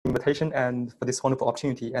invitation and for this wonderful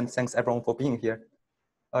opportunity, and thanks everyone for being here.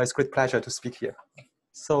 It's a great pleasure to speak here.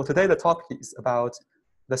 So today the talk is about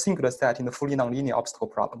the singular set in the fully nonlinear obstacle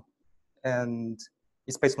problem, and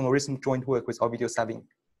it's based on a recent joint work with Ovidio Savin.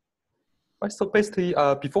 Right, so basically,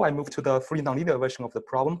 before I move to the fully nonlinear version of the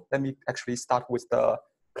problem, let me actually start with the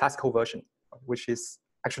classical version, which is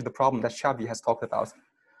actually the problem that Xavi has talked about.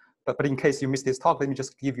 But in case you missed this talk, let me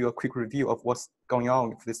just give you a quick review of what's going on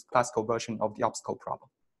with this classical version of the obstacle problem.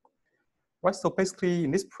 Right, so basically in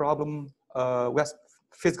this problem, we're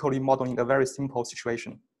physically modeling a very simple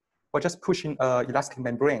situation. We're just pushing an elastic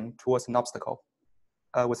membrane towards an obstacle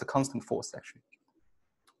with a constant force, actually.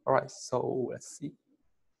 All right, so let's see.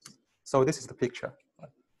 So this is the picture.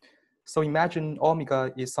 So imagine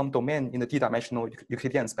omega is some domain in the d-dimensional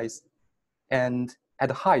Euclidean space. And at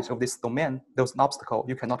the height of this domain, there's an obstacle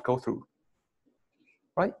you cannot go through.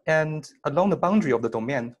 Right? And along the boundary of the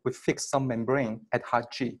domain, we fix some membrane at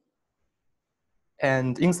height g.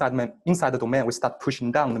 And inside the domain, we start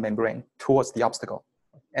pushing down the membrane towards the obstacle.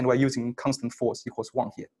 And we're using constant force equals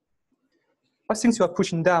 1 here. But since you are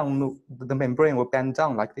pushing down, the membrane will bend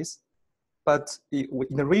down like this. But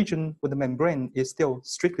in the region where the membrane is still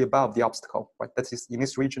strictly above the obstacle, right? That is, in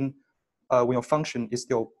this region, when your function is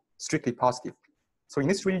still strictly positive. So in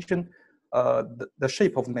this region, the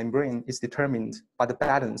shape of the membrane is determined by the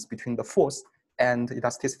balance between the force and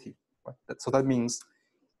elasticity. Right? So that means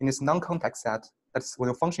in this non-contact set, that's when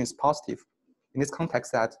your function is positive. In this contact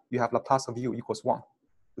set, you have Laplace of u equals 1.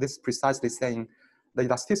 This is precisely saying the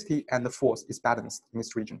elasticity and the force is balanced in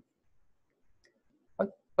this region. Right?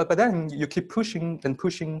 But then you keep pushing and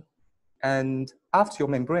pushing, and after your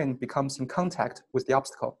membrane becomes in contact with the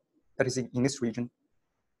obstacle, that is in this region,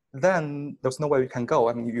 then there's nowhere you can go.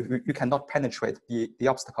 I mean, you cannot penetrate the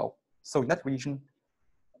obstacle. So in that region,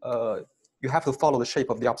 you have to follow the shape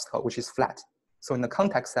of the obstacle, which is flat. So in the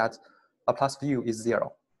contact set, Laplace of u is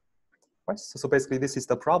 0. Right? So basically, this is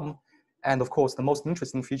the problem. And of course, the most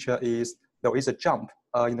interesting feature is there is a jump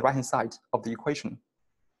in the right-hand side of the equation.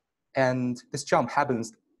 And this jump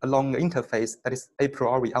happens along the interface that is a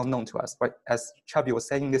priori unknown to us. Right? As Xavi was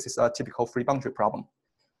saying, this is a typical free boundary problem.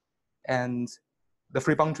 And the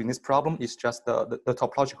free boundary in this problem is just the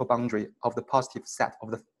topological boundary of the positive set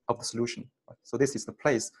of the solution. Right? So this is the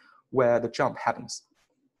place where the jump happens.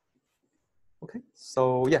 Okay,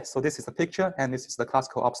 so yeah, so this is the picture, and this is the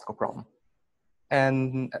classical obstacle problem.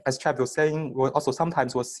 And as Xavi was saying, we'll also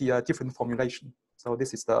sometimes we'll see a different formulation. So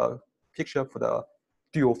this is the picture for the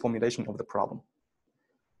dual formulation of the problem.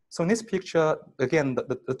 So in this picture, again,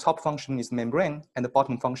 the top function is membrane, and the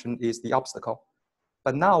bottom function is the obstacle.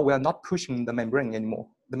 But now we are not pushing the membrane anymore.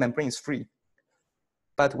 The membrane is free.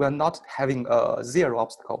 But we're not having a zero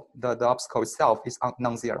obstacle. The obstacle itself is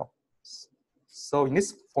non-zero. So in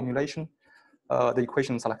this formulation, the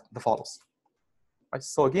equations are like the follows. Right?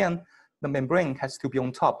 So again, the membrane has to be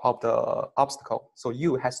on top of the obstacle. So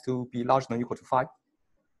u has to be larger than or equal to phi.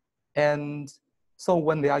 And so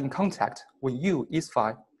when they are in contact, when u is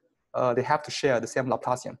phi, they have to share the same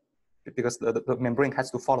Laplacian, because the membrane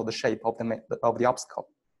has to follow the shape of the obstacle.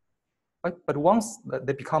 Right? But once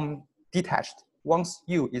they become detached, once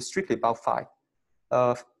u is strictly above phi,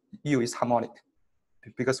 u is harmonic.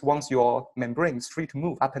 Because once your membrane is free to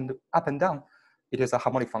move up and down, it is a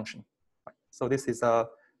harmonic function. Right? So this is a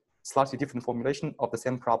slightly different formulation of the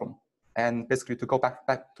same problem. And basically, to go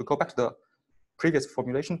back to the previous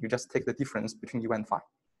formulation, you just take the difference between u and phi.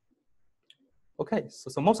 Okay,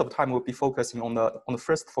 so most of the time we'll be focusing on the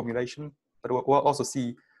first formulation, but we'll also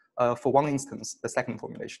see, for one instance, the second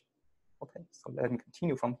formulation. Okay, so let me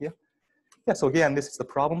continue from here. Yeah, so again, this is the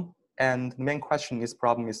problem, and the main question in this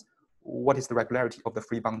problem is, what is the regularity of the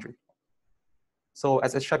free boundary? So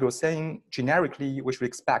as Xavi was saying, generically, we should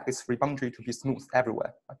expect this free boundary to be smooth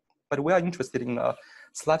everywhere. Right? But we are interested in a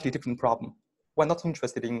slightly different problem. We're not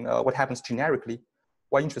interested in what happens generically.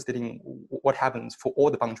 We're interested in what happens for all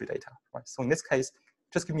the boundary data. Right? So in this case,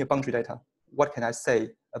 just give me a boundary data. What can I say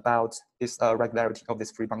about this regularity of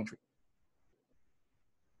this free boundary?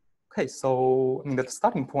 Okay, so I mean, the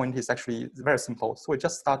starting point is actually very simple. So we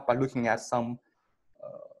just start by looking at some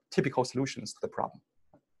typical solutions to the problem.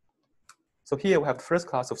 So here we have the first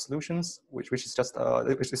class of solutions, which is just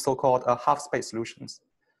which is so-called half-space solutions.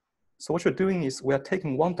 So what we're doing is we are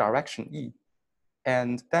taking one direction E,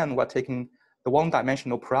 and then we're taking the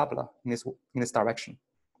one-dimensional parabola in this direction.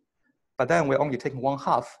 But then we're only taking one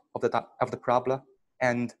half of the parabola,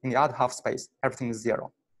 and in the other half space, everything is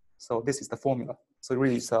 0. So this is the formula. So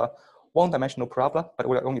really it's a one-dimensional parabola, but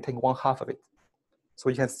we're only taking one half of it. So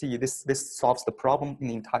you can see this solves the problem in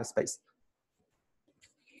the entire space.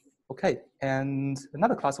 Okay, and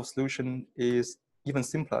another class of solution is even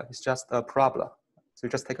simpler. It's just a parabola. So you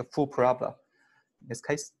just take a full parabola in this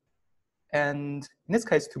case. And in this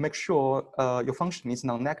case, to make sure your function is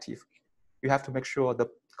non-negative, you have to make sure the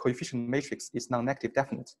coefficient matrix is non-negative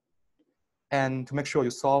definite. And to make sure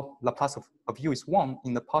you solve Laplace of u is 1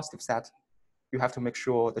 in the positive set, you have to make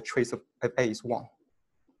sure the trace of A is 1.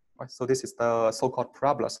 Right? So this is the so-called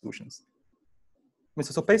parabola solutions.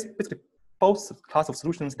 So basically, both class of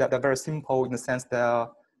solutions that are very simple in the sense they're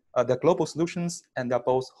global solutions and they're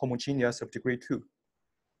both homogeneous of degree 2.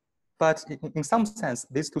 But in some sense,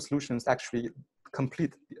 these two solutions actually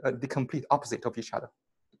complete the complete opposite of each other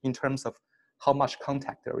in terms of how much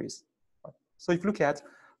contact there is. So if you look at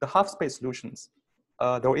the half-space solutions,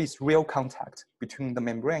 there is real contact between the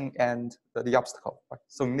membrane and the obstacle. Right?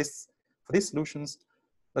 So for these solutions,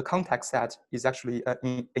 the contact set is actually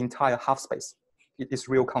an entire half-space. It is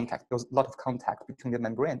real contact. There's a lot of contact between the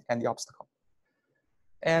membrane and the obstacle.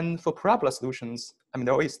 And for parabola solutions, I mean,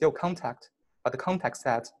 there is still contact, but the contact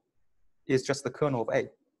set is just the kernel of A.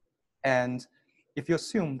 And if you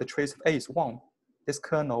assume the trace of A is 1, this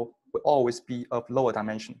kernel will always be of lower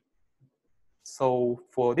dimension. So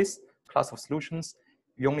for this class of solutions,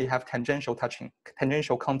 you only have tangential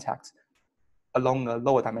contact along a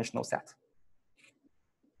lower dimensional set.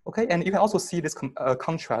 Okay, and you can also see this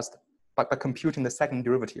contrast by computing the second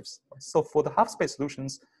derivatives. So for the half-space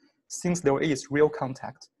solutions, since there is real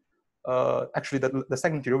contact, actually the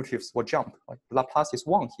second derivatives will jump. Like Laplace is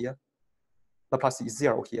 1 here, Laplace is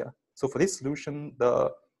 0 here. So for this solution,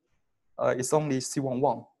 it's only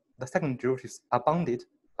C11. The second derivatives are bounded,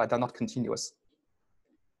 but they're not continuous.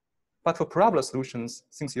 But for parabola solutions,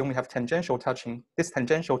 since you only have tangential touching, this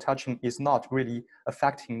tangential touching is not really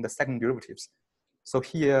affecting the second derivatives. So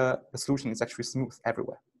here, the solution is actually smooth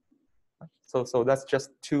everywhere. So that's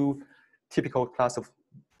just two typical class of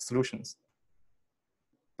solutions.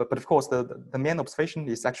 But of course, the main observation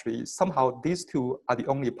is actually somehow these two are the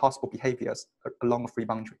only possible behaviors along a free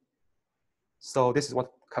boundary. So this is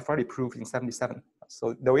what Consequently proved in 1977.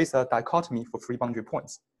 So there is a dichotomy for free boundary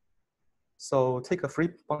points. So take a free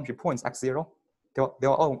boundary points x0.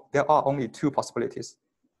 There are only two possibilities,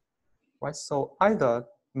 right? So either,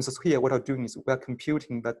 so here what we're doing is we're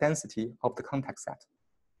computing the density of the contact set.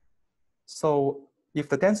 So if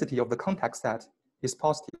the density of the contact set is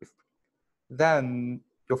positive, then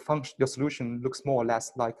your solution looks more or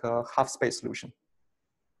less like a half-space solution.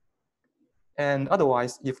 And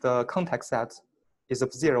otherwise, if the contact set is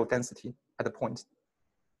of 0 density at the point,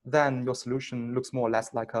 then your solution looks more or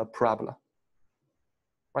less like a parabola.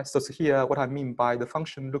 Right? So here, what I mean by the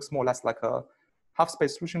function looks more or less like a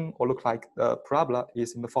half-space solution or look like the parabola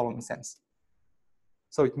is in the following sense.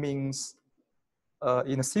 So it means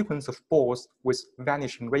in a sequence of balls with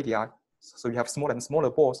vanishing radii, so you have smaller and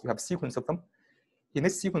smaller balls, you have a sequence of them. In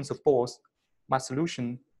this sequence of balls, my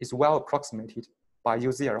solution is well approximated by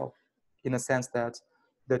U0 in the sense that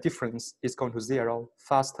the difference is going to 0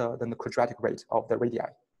 faster than the quadratic rate of the radii.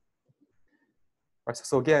 Right,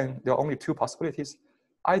 so again, there are only two possibilities.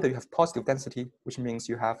 Either you have positive density, which means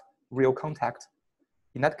you have real contact.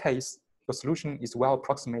 In that case, your solution is well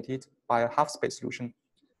approximated by a half-space solution.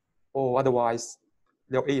 Or otherwise,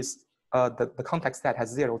 there is the contact set has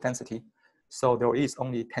 0 density, so there is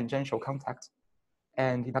only tangential contact.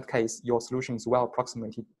 And in that case, your solution is well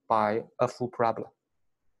approximated by a full parabola.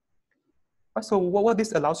 Right, so what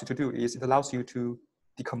this allows you to do is it allows you to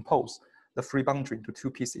decompose the free boundary into two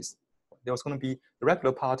pieces. There's going to be the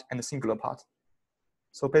regular part and the singular part.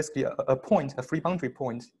 So basically, a free boundary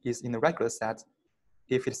point is in the regular set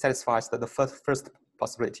if it satisfies the first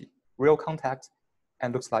possibility, real contact,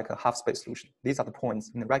 and looks like a half-space solution. These are the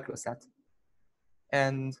points in the regular set.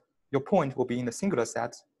 And your point will be in the singular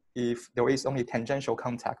set if there is only tangential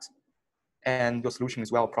contact and your solution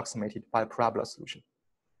is well approximated by a parabola solution.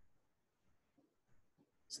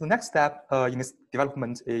 So the next step in this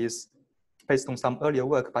development is based on some earlier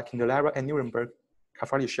work by Candelera and Nuremberg.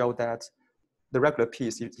 Consequently showed that the regular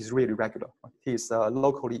piece is really regular. It is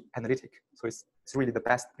locally analytic, so it's really the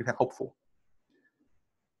best you can hope for.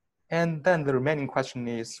 And then the remaining question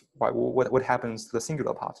is, what happens to the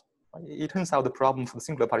singular part? It turns out the problem for the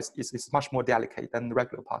singular part is much more delicate than the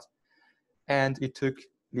regular part. And it took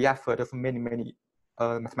the effort of many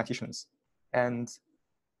mathematicians. And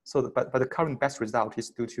so, but the current best result is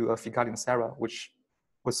due to Figali and Sarah, which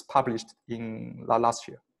was published in last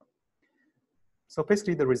year. So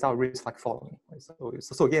basically the result reads like following.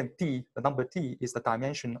 So again, D, the number D is the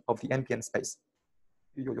dimension of the ambient space.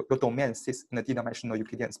 Your domain sits in a D-dimensional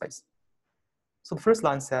Euclidean space. So the first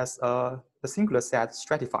line says the singular set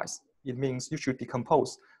stratifies. It means you should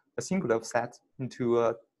decompose the singular set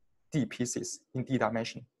into D pieces in D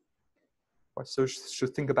dimension. Right? So you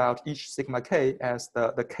should think about each sigma k as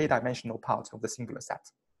the k-dimensional part of the singular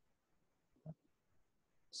set.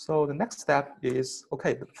 So the next step is,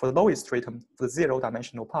 okay, for the lowest stratum, for the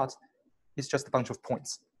zero-dimensional part, it's just a bunch of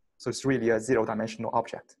points. So it's really a zero-dimensional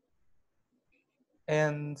object.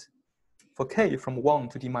 And for k from 1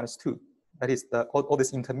 to d minus 2, that is all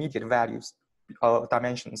these intermediate values,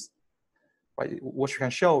 dimensions, right? What you can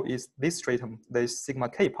show is this stratum, the sigma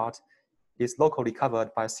k part, is locally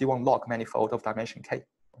covered by a C1 log manifold of dimension k.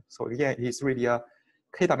 So again, it is really a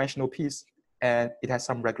k-dimensional piece, and it has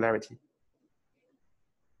some regularity.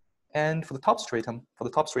 And for the top stratum,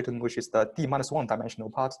 which is the d minus 1 dimensional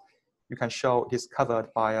part, you can show it is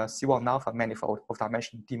covered by a C1 alpha manifold of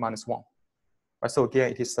dimension d minus 1. Right, so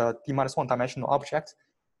again, it is a d minus 1 dimensional object,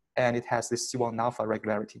 and it has this C1 alpha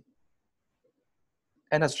regularity.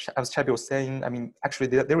 And as Chabi was saying, I mean, actually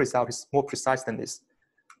the result is more precise than this.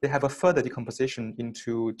 They have a further decomposition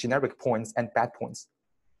into generic points and bad points.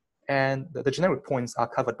 And the generic points are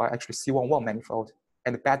covered by actually C11 manifold,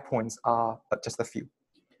 and the bad points are just a few.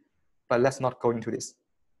 But let's not go into this.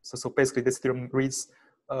 So basically this theorem reads,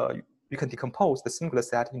 you can decompose the singular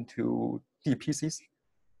set into d pieces,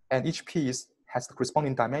 and each piece has the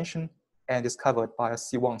corresponding dimension and is covered by a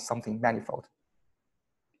C1 something manifold.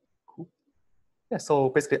 Cool. Yeah, so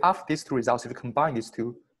basically after these two results, if you combine these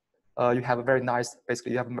two, you have a very nice,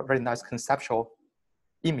 basically you have a very nice conceptual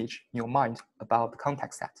image in your mind about the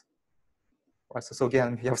context set. Right, so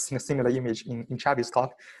again, you have seen a similar image in Chabi's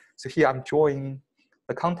talk. So here I'm drawing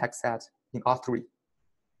the context set in R3.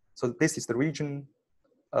 So this is the region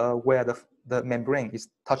where the membrane is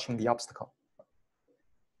touching the obstacle.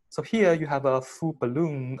 So here you have a full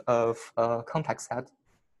balloon of contact set.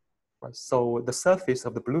 Right? So the surface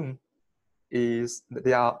of the balloon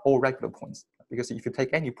they are all regular points, because if you take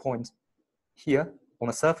any point here on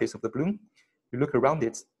the surface of the balloon, you look around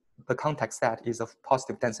it, the contact set is of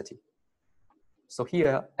positive density. So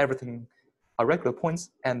here everything are regular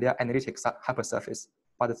points, and they are analytic hypersurface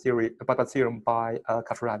by the theorem by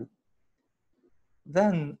Caffarelli.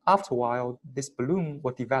 Then after a while, this balloon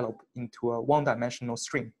will develop into a one-dimensional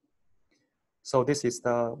string. So this is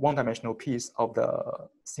the one-dimensional piece of the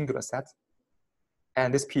singular set.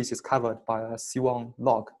 And this piece is covered by a C1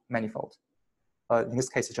 log manifold. In this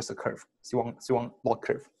case, it's just a curve, C1 log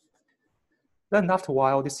curve. Then after a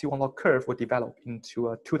while, this C1 log curve will develop into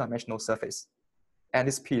a two-dimensional surface. And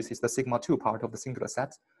this piece is the sigma 2 part of the singular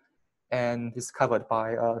set, and is covered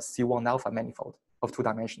by a C1 alpha manifold of 2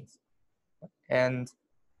 dimensions. And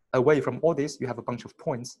away from all this, you have a bunch of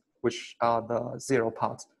points, which are the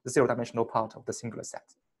zero-dimensional part of the singular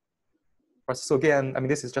set. Right, so again, I mean,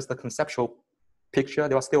 this is just a conceptual picture.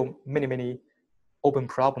 There are still many, many open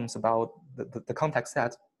problems about the context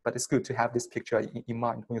set, but it's good to have this picture in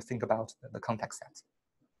mind when you think about the context set.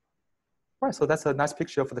 Right, so that's a nice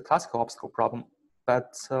picture for the classical obstacle problem.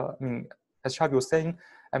 But I mean, as Chabi was saying,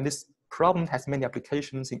 this problem has many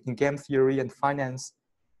applications in game theory and finance.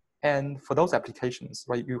 And for those applications,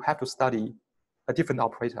 right, you have to study a different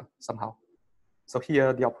operator somehow. So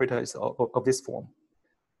here, the operator is of this form.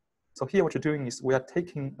 So here, what you're doing is we are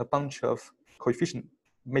taking a bunch of coefficient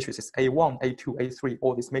matrices, A1, A2, A3,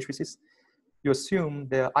 all these matrices. You assume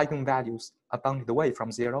their eigenvalues are bounded away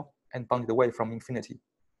from 0 and bounded away from infinity.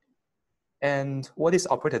 And what this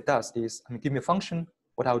operator does is, give me a function.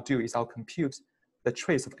 What I'll do is I'll compute the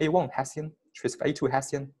trace of A1 Hessian, trace of A2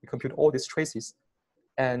 Hessian. You compute all these traces,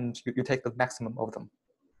 and you take the maximum of them.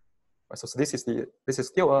 Right, so this is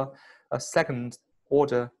still a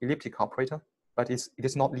second-order elliptic operator, but it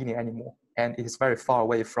is not linear anymore, and it is very far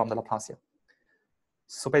away from the Laplacian.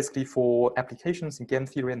 So basically, for applications in game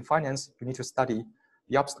theory and finance, you need to study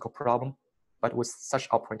the obstacle problem, but with such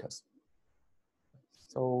operators.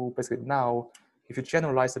 So basically now, if you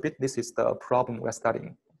generalize a bit, this is the problem we're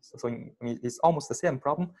studying. So it's almost the same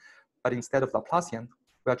problem, but instead of Laplacian,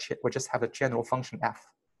 we just have a general function f,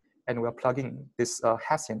 and we're plugging this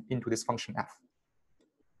Hessian into this function f.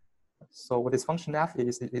 So what this function f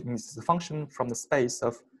is, it means it's a function from the space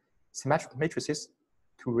of symmetrical matrices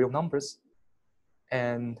to real numbers.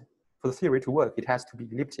 And for the theory to work, it has to be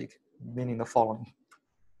elliptic, meaning the following.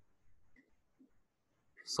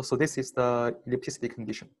 So this is the ellipticity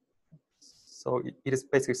condition. So it is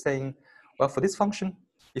basically saying, well, for this function,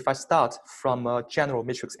 if I start from a general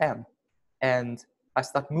matrix M, and I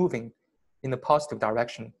start moving in the positive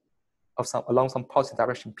direction along some positive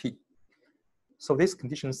direction P. So this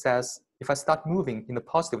condition says, if I start moving in the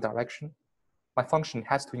positive direction, my function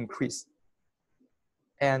has to increase.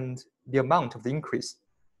 And the amount of increase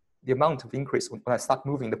when I start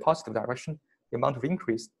moving in the positive direction, the amount of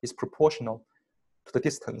increase is proportional to the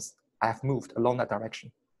distance I have moved along that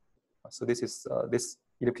direction. So this is this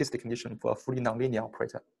ellipticity condition for a fully nonlinear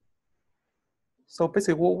operator. So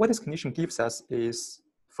basically, what this condition gives us is,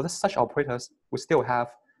 for such operators, we still have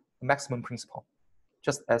a maximum principle,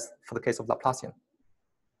 just as for the case of Laplacian.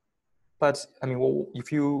 But I mean, well,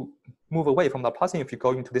 if you move away from Laplacian, if you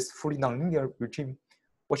go into this fully nonlinear regime,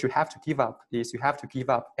 what you have to give up is you have to give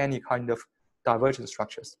up any kind of divergent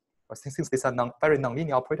structures. But since these are very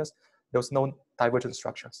nonlinear operators, there's no divergent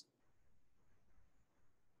structures.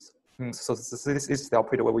 So this is the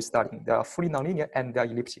operator where we're starting. They are fully nonlinear and they are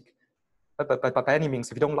elliptic. But by any means,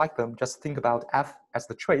 if you don't like them, just think about f as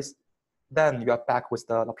the trace. Then you are back with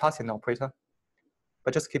the Laplacian operator.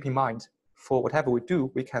 But just keep in mind, for whatever we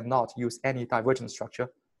do, we cannot use any divergent structure.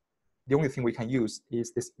 The only thing we can use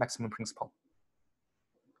is this maximum principle.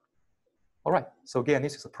 All right, so again,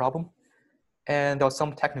 this is a problem. And there are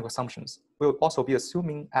some technical assumptions. We'll also be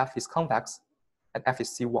assuming f is convex and f is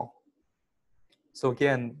C1. So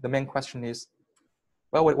again, the main question is,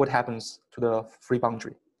 well, what happens to the free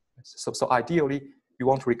boundary? So ideally, you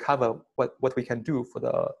want to recover what we can do for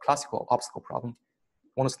the classical obstacle problem.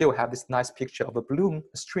 You want to still have this nice picture of a balloon,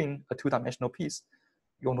 a string, a two-dimensional piece.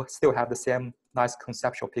 You want to still have the same nice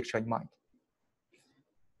conceptual picture in mind.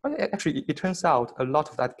 But actually, it turns out a lot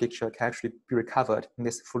of that picture can actually be recovered in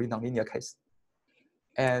this fully nonlinear case.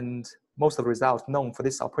 And most of the results known for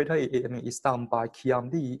this operator is done by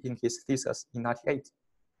Quoc-Hung in his thesis in '98.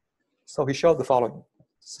 So he showed the following.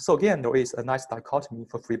 So again, there is a nice dichotomy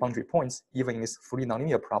for free boundary points, even in this fully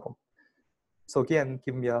nonlinear problem. So again,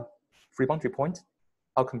 give me a free boundary point.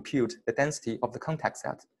 I'll compute the density of the contact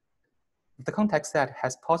set. If the contact set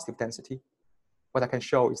has positive density, what I can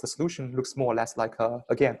show is the solution looks more or less like,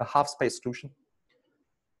 again, a half-space solution.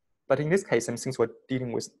 But in this case, since we're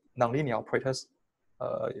dealing with nonlinear operators,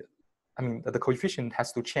 I mean, the coefficient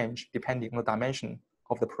has to change depending on the dimension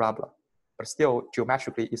of the parabola. But still,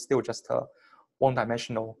 geometrically, it's still just a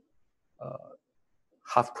one-dimensional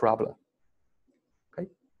half parabola. Okay,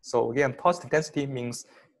 so again, positive density means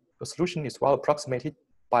the solution is well approximated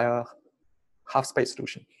by a half-space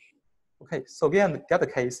solution. Okay, so again, the other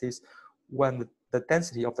case is when the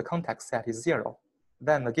density of the contact set is 0,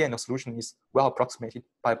 then again, the solution is well approximated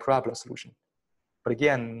by a parabola solution. But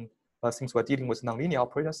again, since we're dealing with nonlinear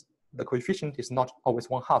operators, the coefficient is not always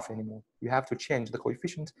 1/2 anymore. You have to change the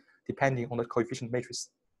coefficient depending on the coefficient matrix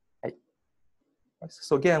A.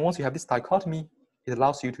 So again, once you have this dichotomy, it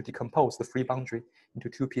allows you to decompose the free boundary into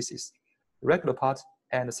two pieces, the regular part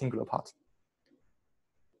and the singular part.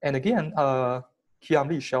 And again,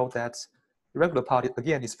 Quoc-Hung showed that the regular part,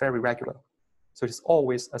 again, is very regular. So it's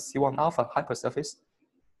always a C1 alpha hypersurface.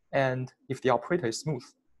 And if the operator is smooth,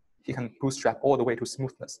 he can bootstrap all the way to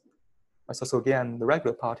smoothness. So again, the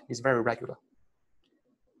regular part is very regular.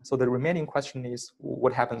 So the remaining question is,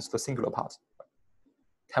 what happens to the singular part?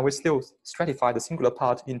 Can we still stratify the singular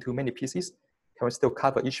part into many pieces? Can we still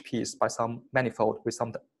cover each piece by some manifold with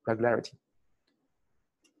some regularity?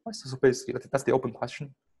 So basically, that's the open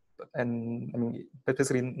question. And I mean,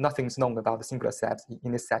 basically, nothing is known about the singular set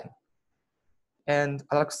in this setting. And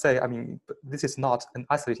I like to say, I mean, this is not an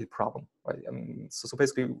isolated problem, right? I mean, so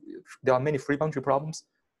basically, there are many free boundary problems.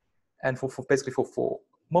 And for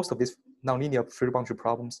most of these nonlinear free boundary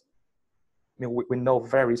problems, I mean, we know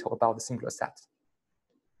very little about the singular set.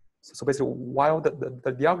 So basically, while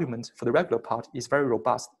the argument for the regular part is very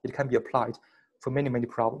robust, it can be applied for many, many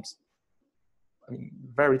problems. I mean,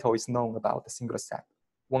 very little is known about the singular set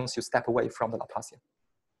once you step away from the Laplacian.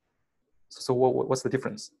 So what's the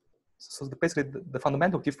difference? So basically, the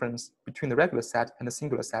fundamental difference between the regular set and the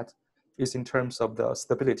singular set is in terms of the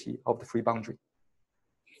stability of the free boundary.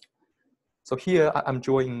 So here I'm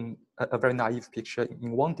drawing a very naive picture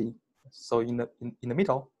in 1D. So in the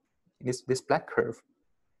middle, in this black curve,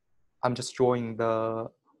 I'm just drawing the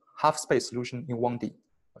half space solution in 1D.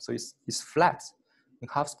 So it's flat in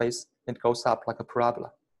half space and it goes up like a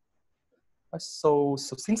parabola. So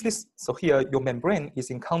here your membrane is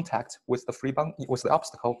in contact with the with the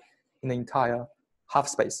obstacle in the entire half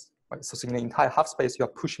space. Right? So in the entire half space, you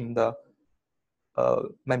are pushing the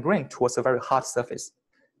membrane towards a very hard surface.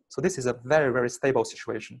 So this is a very, very stable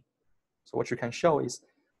situation. So what you can show is,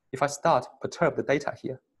 if I start perturb the data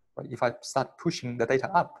here, right? If I start pushing the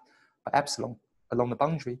data up by epsilon along the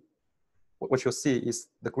boundary, what you'll see is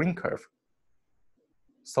the green curve.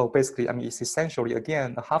 So basically, I mean, it's essentially,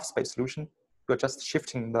 again, a half space solution. You're just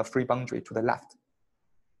shifting the free boundary to the left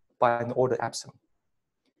by an order epsilon.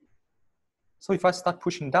 So if I start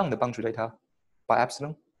pushing down the boundary data by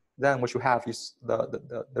epsilon, then what you have is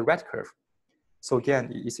the red curve. So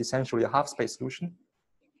again, it's essentially a half space solution,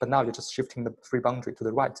 but now you're just shifting the free boundary to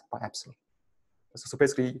the right by epsilon. So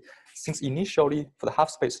basically, since initially for the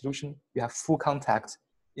half-space solution, you have full contact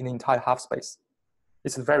in the entire half-space,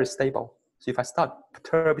 this is very stable. So if I start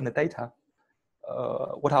perturbing the data,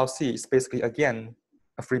 what I'll see is basically, again,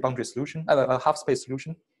 a free boundary solution, a half-space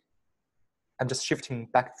solution. I'm just shifting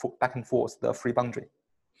back and forth the free boundary.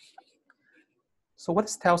 So what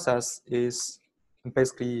this tells us is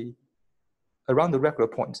basically around the regular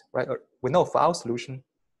point, right? We know for our solution,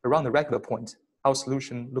 around the regular point, our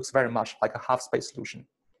solution looks very much like a half-space solution.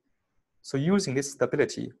 So using this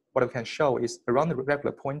stability, what we can show is around the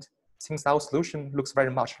regular point, since our solution looks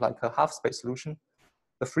very much like a half-space solution,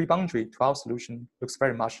 the free boundary to our solution looks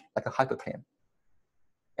very much like a hyperplane.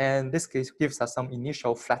 And this gives us some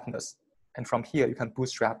initial flatness. And from here, you can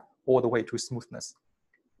bootstrap all the way to smoothness.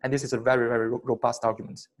 And this is a very, very robust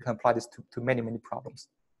argument. You can apply this to many, many problems.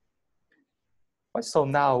 Right, so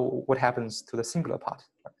now what happens to the singular part?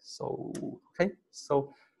 Right, so, okay,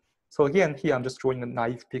 so again, here I'm just drawing a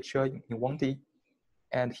naive picture in 1D.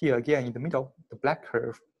 And here again, in the middle, the black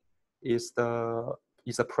curve is a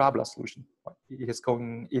parabola solution. Right? It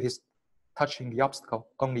is touching the obstacle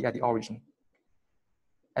only at the origin.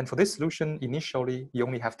 And for this solution, initially, you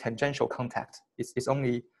only have tangential contact. It's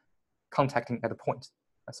only contacting at a point.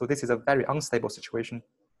 So this is a very unstable situation.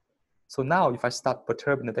 So now if I start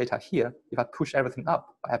perturbing the data here, if I push everything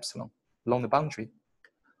up by epsilon along the boundary,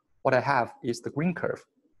 what I have is the green curve.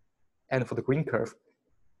 And for the green curve,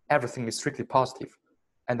 everything is strictly positive,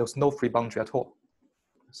 and there's no free boundary at all.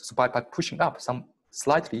 So by pushing up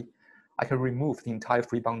slightly, I can remove the entire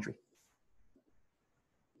free boundary.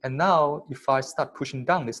 And now if I start pushing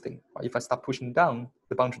down this thing, if I start pushing down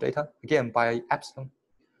the boundary data, again by epsilon,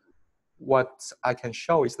 what I can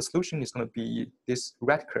show is the solution is going to be this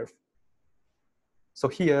red curve. So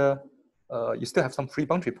here, you still have some free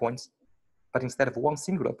boundary points, but instead of one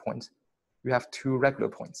singular point, you have two regular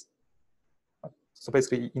points. So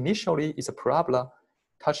basically, initially, it's a parabola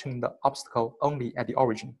touching the obstacle only at the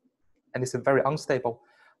origin. And it's very unstable.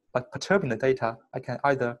 But perturbing the data, I can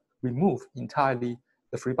either remove entirely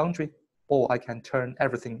the free boundary, or I can turn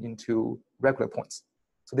everything into regular points.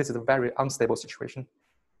 So this is a very unstable situation.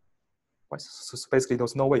 So basically,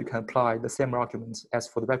 there's no way you can apply the same arguments as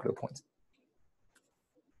for the regular points.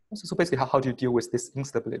 So basically, how do you deal with this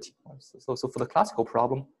instability? So for the classical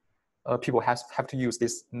problem, people have to use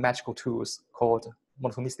these magical tools called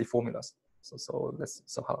monotonicity formulas. So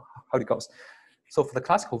how it goes. So for the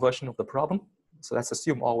classical version of the problem, so let's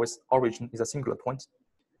assume always origin is a singular point.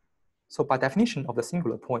 So by definition of the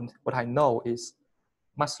singular point, what I know is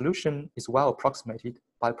my solution is well approximated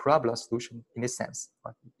by a parabola solution in this sense.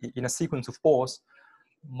 In a sequence of balls,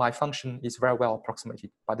 my function is very well approximated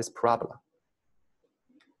by this parabola.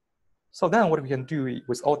 So then what we can do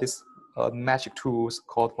with all these magic tools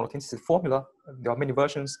called monotonicity formula, there are many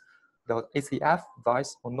versions, the ACF,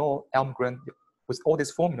 Weiss, or null, Elmgren. With all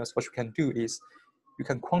these formulas, what you can do is you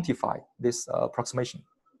can quantify this approximation.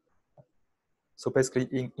 So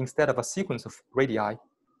basically, instead of a sequence of radii,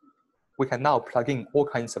 we can now plug in all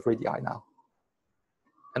kinds of radii now.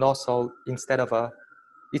 And also, instead of a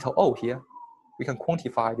little o here, we can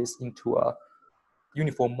quantify this into a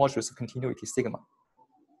uniform modulus of continuity sigma.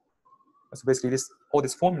 So basically, all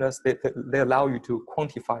these formulas, they allow you to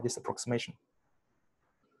quantify this approximation.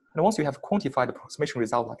 And once you have quantified the approximation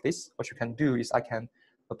result like this, what you can do is I can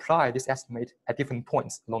apply this estimate at different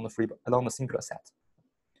points along the singular set.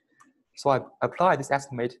 So I apply this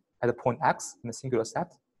estimate at a point x in the singular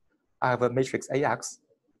set. I have a matrix AX.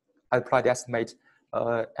 I apply the estimate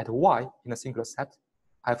at y in a singular set.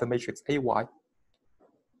 I have a matrix AY.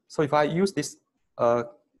 So if I use this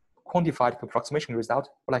quantified approximation result,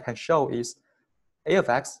 what I can show is A of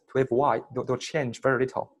x to A of y, they'll change very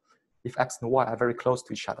little if x and y are very close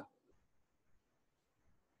to each other.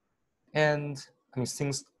 And I mean,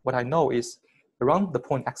 since what I know is around the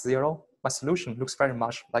point x0, my solution looks very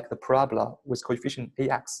much like the parabola with coefficient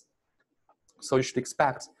ax. So you should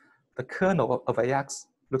expect the kernel of ax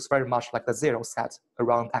looks very much like the zero set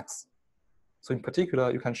around x. So in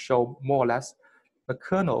particular, you can show more or less the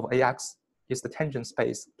kernel of ax is the tangent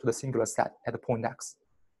space to the singular set at the point x.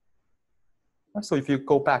 So if you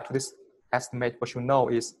go back to this estimate, what you know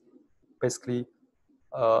is basically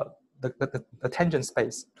the tangent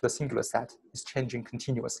space to the singular set is changing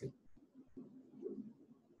continuously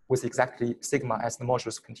with exactly sigma as the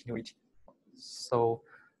modulus of continuity. So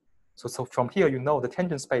from here, you know the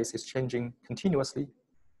tangent space is changing continuously.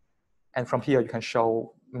 And from here, you can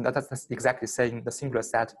show, I mean, that's exactly saying the singular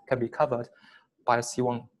set can be covered by a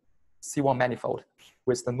C1 manifold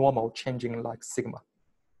with the normal changing like sigma.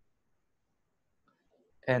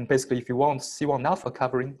 And basically, if you want C1 alpha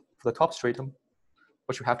covering for the top stratum,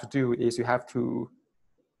 what you have to do is you have to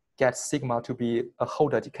get sigma to be a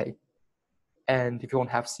Holder decay. And if you want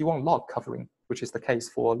to have C1 log covering, which is the case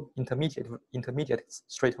for intermediate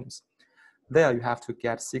stratums, there you have to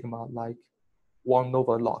get sigma like 1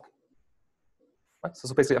 over log. Right?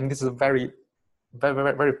 So basically, I mean, this is a very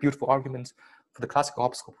beautiful argument for the classical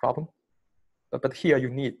obstacle problem. But here you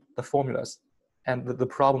need the formulas. And the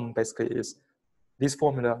problem basically is these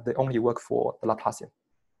formula, they only work for the Laplacian.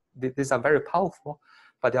 These are very powerful,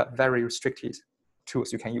 but they are very restricted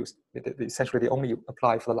tools you can use. Essentially, they only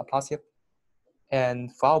apply for the Laplacian.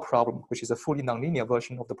 And for our problem, which is a fully nonlinear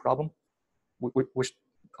version of the problem, which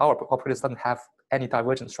our operators doesn't have any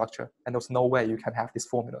divergent structure, and there's no way you can have these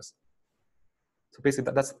formulas. So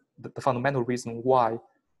basically, that's the fundamental reason why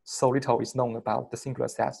so little is known about the singular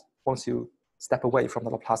sets once you step away from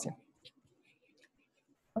the Laplacian.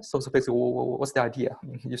 So basically, what's the idea? I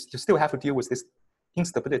mean, you still have to deal with this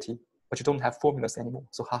instability, but you don't have formulas anymore.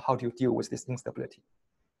 So how do you deal with this instability?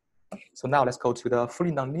 So now let's go to the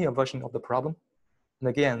fully nonlinear version of the problem. And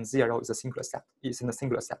again, 0 is a singular set, is in a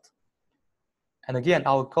singular set. And again,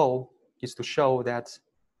 our goal is to show that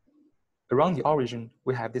around the origin,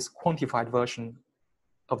 we have this quantified version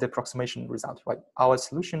of the approximation result, right? Our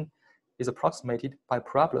solution is approximated by a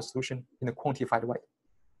parabola solution in a quantified way.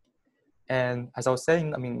 And as I was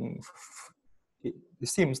saying, I mean, it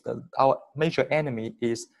seems that our major enemy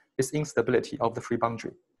is this instability of the free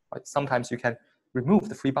boundary, right? Sometimes you can remove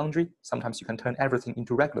the free boundary, sometimes you can turn everything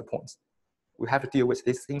into regular points. We have to deal with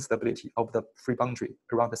this instability of the free boundary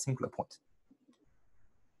around the singular point.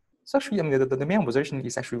 So actually, I mean, the main observation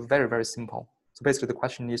is actually very simple. So basically the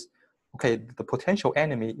question is, okay, the potential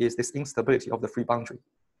enemy is this instability of the free boundary.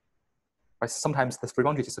 Right? Sometimes the free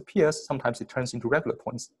boundary disappears, sometimes it turns into regular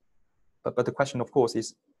points. But the question, of course,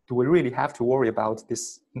 is, do we really have to worry about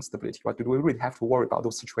this instability, right? Do we really have to worry about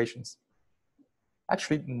those situations?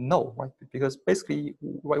 Actually, no, right? Because basically,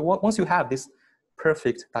 right, once you have this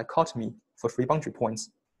perfect dichotomy for free boundary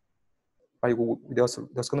points, right, there's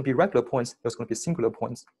going to be regular points, there's going to be singular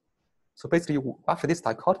points. So basically, after this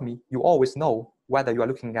dichotomy, you always know whether you are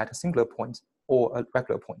looking at a singular point or a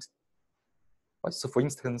regular point. Right? So for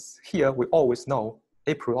instance, here we always know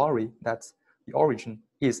a priori that the origin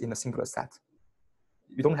is in a singular set.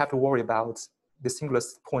 You don't have to worry about the singular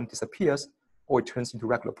point disappears or it turns into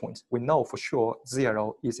regular points. We know for sure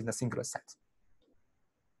 0 is in a singular set.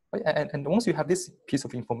 Right? And once you have this piece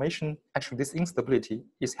of information, actually this instability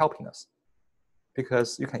is helping us,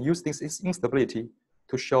 because you can use this instability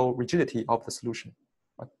to show rigidity of the solution.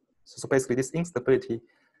 Right? So basically this instability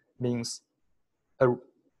means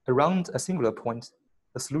around a singular point,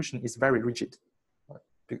 the solution is very rigid.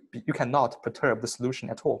 Right? You cannot perturb the solution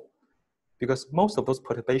at all, because most of those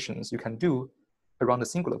perturbations you can do around a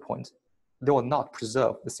singular point, they will not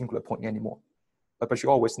preserve the singular point anymore. But you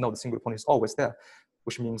always know the singular point is always there,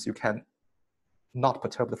 which means you can not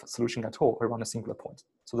perturb the solution at all around a singular point.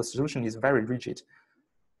 So the solution is very rigid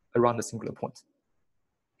around the singular point.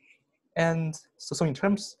 And so in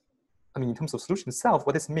terms of solution itself,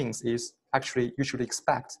 what this means is actually you should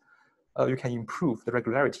expect you can improve the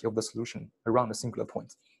regularity of the solution around a singular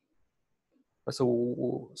point.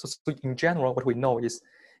 So in general, what we know is,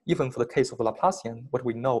 even for the case of the Laplacian, what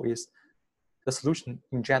we know is the solution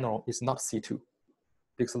in general is not C2,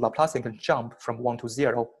 because the Laplacian can jump from 1 to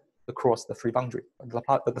 0 across the free boundary.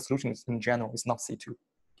 The solution in general is not C2.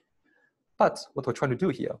 But what we're trying to do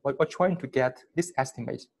here, we're trying to get this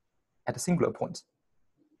estimate at a singular point.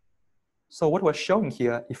 So what we're showing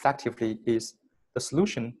here effectively is the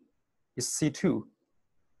solution is C2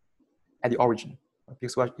 at the origin,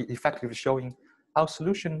 because we're effectively showing our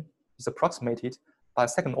solution is approximated by a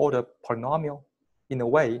second order polynomial in a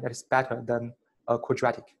way that is better than a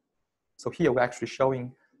quadratic. So here we're actually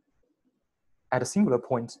showing at a singular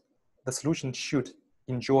point, the solution should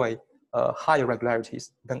enjoy higher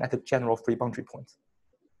regularities than at the general free boundary point.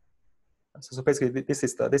 So basically, this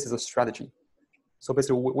is a strategy. So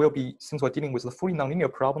basically, since we're dealing with the fully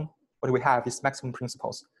nonlinear problem, what we have is maximum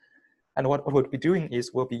principles. And what we'll be doing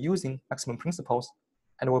is we'll be using maximum principles,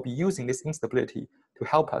 and we'll be using this instability to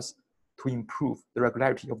help us to improve the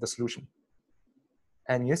regularity of the solution.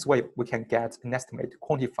 And in this way, we can get an estimate,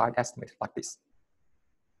 quantified estimate like this.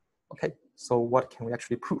 Okay, so what can we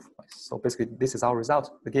actually prove? So basically, this is our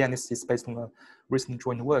result. Again, this is based on a recent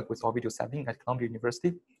joint work with Ovidio Sabin at Columbia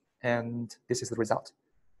University, and this is the result.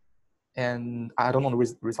 And I don't know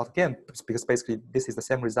the result again, because basically this is the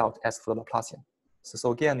same result as for the Laplacian.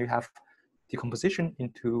 So again, you have decomposition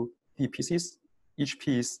into D pieces. Each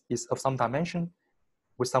piece is of some dimension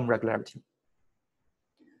with some regularity.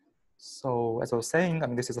 So as I was saying,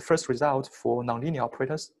 this is the first result for nonlinear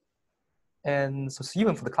operators. And so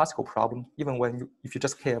even for the classical problem, even if you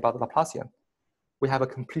just care about the Laplacian, we have a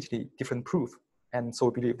completely different proof. And so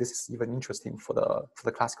we believe this is even interesting for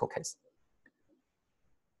the classical case.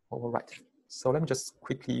 All right. So let me just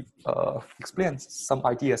quickly explain some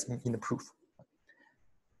ideas in the proof.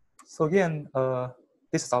 So again,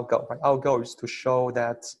 this is our goal, right? Our goal is to show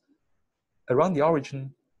that around the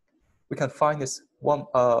origin, we can find this one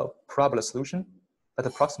parabola solution that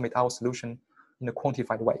approximates our solution in a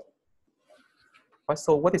quantified way. Right?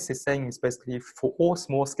 So what this is saying is basically for all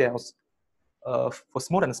small scales, for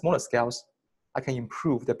smaller and smaller scales, I can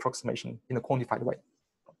improve the approximation in a quantified way.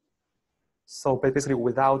 So basically,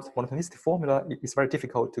 without monotonicity formula, it's very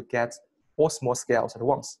difficult to get all small scales at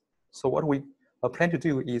once. So what we plan to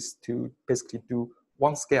do is to basically do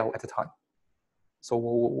one scale at a time. So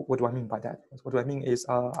what do I mean by that? What do I mean is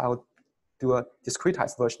I'll do a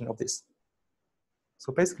discretized version of this.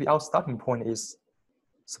 So basically, our starting point is,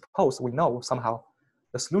 suppose we know somehow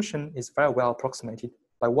the solution is very well approximated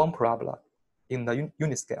by one parabola in the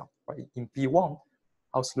unit scale. Right? In B1,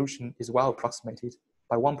 our solution is well approximated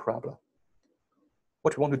by one parabola.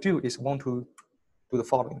 What we want to do is we want to do the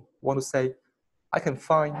following. We want to say, I can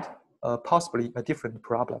find possibly a different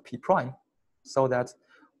parabola P prime, so that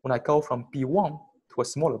when I go from B1 to a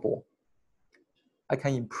smaller ball, I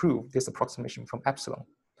can improve this approximation from epsilon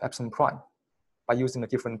to epsilon prime by using a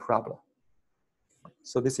different parabola.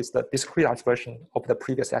 So this is the discretized version of the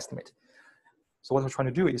previous estimate. So what I'm trying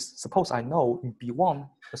to do is, suppose I know in B1,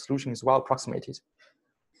 the solution is well approximated.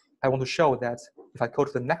 I want to show that if I go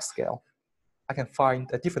to the next scale, I can find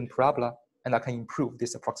a different parabola and I can improve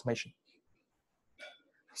this approximation.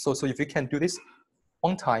 So if you can do this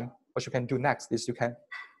one time, what you can do next is you can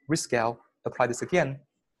rescale, apply this again,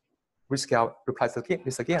 rescale, apply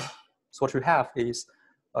this again. So what you have is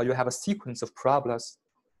you have a sequence of parabolas.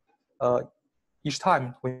 Each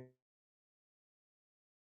time we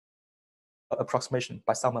approximation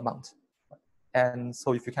by some amount. And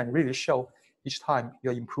so if you can really show each time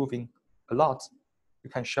you're improving a lot, you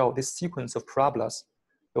can show this sequence of parabolas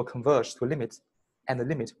will converge to a limit, and the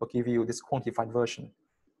limit will give you this quantified version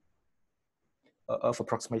of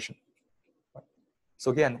approximation.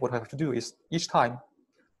 So again, what I have to do is each time,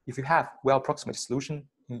 if you have well-approximated solution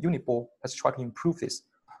in unit ball, let's try to improve this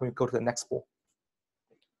when we go to the next ball.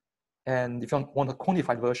 And if you want a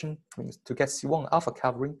quantified version, means to get C1 alpha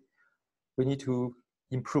covering, we need to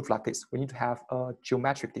improve like this. We need to have a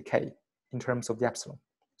geometric decay in terms of the epsilon.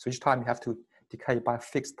 So each time you have to decay by a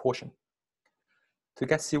fixed portion. To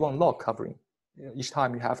get C1 log covering, each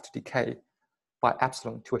time you have to decay by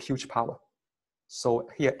epsilon to a huge power. So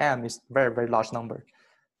here m is very, very large number.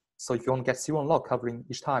 So if you want to get C1 log covering,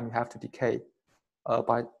 each time you have to decay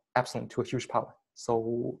by epsilon to a huge power.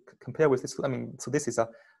 So compare with this, so this is a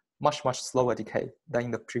much, much slower decay than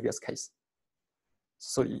in the previous case.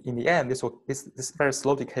 So in the end, this very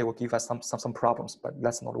slow decay will give us some problems, but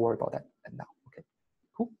let's not worry about that now. Okay,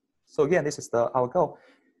 cool. So again, this is our goal.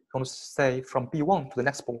 I want to say from B1 to the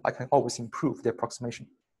next ball, I can always improve the approximation.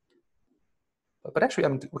 But actually,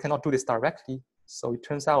 we cannot do this directly. So it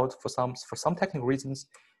turns out for some technical reasons,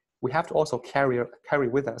 we have to also carry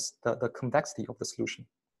with us the convexity of the solution.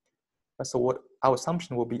 So what our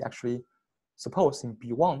assumption will be actually, suppose in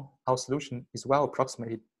B1, our solution is well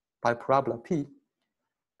approximated by parabola P,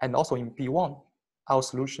 and also in B1, our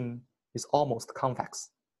solution is almost convex.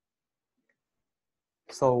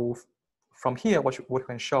 So from here, what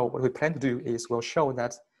we plan to do is we'll show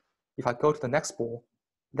that if I go to the next ball,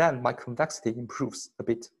 then my convexity improves a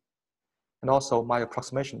bit. And also my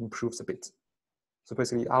approximation improves a bit. So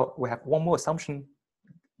basically we have one more assumption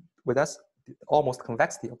with us, the almost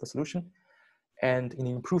convexity of the solution. And in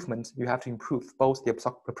improvement, you have to improve both the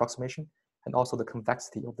approximation and also the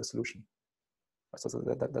convexity of the solution. So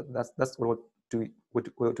that's what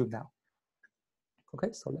we'll do now.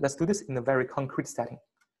 Okay, so let's do this in a very concrete setting.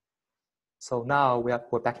 So now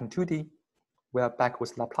we're back in 2D. We are back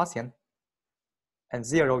with Laplacian, and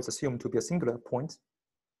 0 is assumed to be a singular point.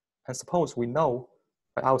 And suppose we know,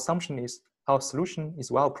 but our assumption is our solution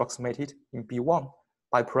is well approximated in B1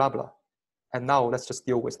 by parabola. And now let's just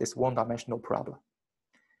deal with this one-dimensional parabola.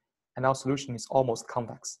 And our solution is almost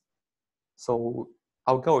convex. So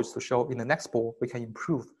our goal is to show in the next ball, we can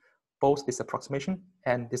improve both this approximation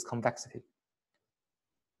and this convexity.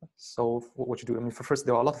 So what you do, first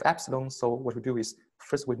there are a lot of epsilon. So what we do is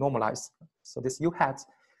first we normalize. So this U hat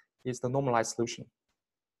is the normalized solution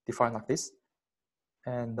defined like this.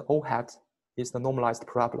 And the O hat is the normalized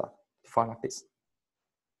parabola defined like this.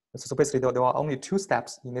 So basically there are only two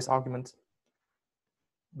steps in this argument.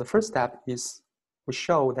 The first step is we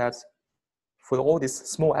show that for all these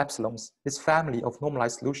small epsilons, this family of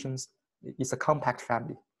normalized solutions is a compact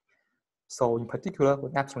family. So in particular,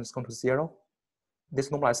 when epsilon is going to 0,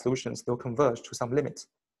 these normalized solutions will converge to some limit.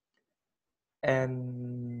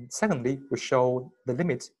 And secondly, we show the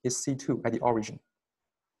limit is C2 at the origin.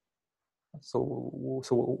 So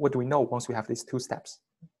what do we know once we have these two steps?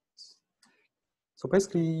 So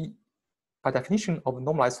basically, by definition of a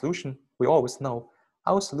normalized solution, we always know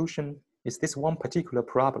our solution is this one particular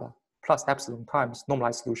parabola plus epsilon times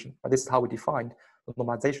normalized solution. But this is how we defined the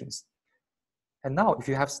normalizations. And now if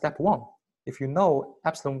you have step 1, if you know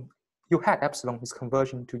epsilon, u hat epsilon is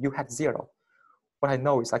converging to u hat 0, what I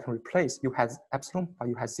know is I can replace u hat epsilon by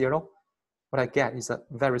u hat 0. What I get is a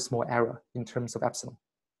very small error in terms of epsilon.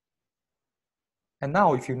 And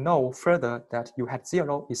now if you know further that u hat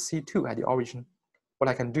 0 is C2 at the origin, what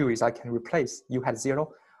I can do is I can replace u hat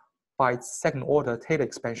 0 by its second order Taylor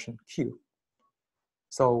expansion Q.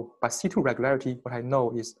 So by C2 regularity, what I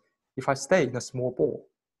know is if I stay in a small ball,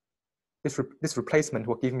 this replacement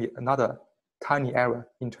will give me another tiny error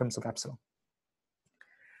in terms of epsilon.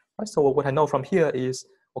 Right, so what I know from here is,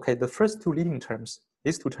 okay, the first two leading terms,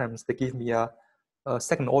 these two terms, they give me a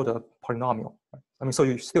second order polynomial. Right? I mean, so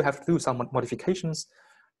you still have to do some modifications,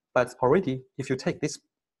 but already if you take this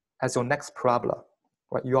as your next parabola,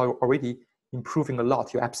 right, you are already improving a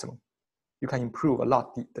lot your epsilon. You can improve a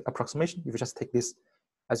lot the approximation if you just take this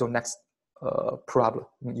as your next parabola.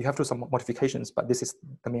 I mean, you have to do some modifications, but this is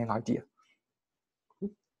the main idea.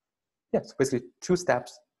 Yeah, so basically 2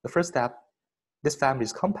 steps. The first step, this family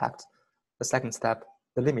is compact. The second step,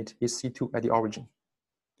 the limit is C2 at the origin.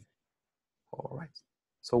 All right.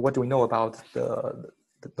 So what do we know about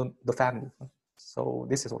the family? So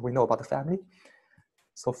this is what we know about the family.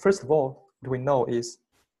 So first of all, what we know is,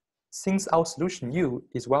 since our solution U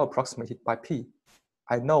is well approximated by P,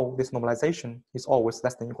 I know this normalization is always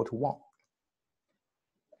less than or equal to 1.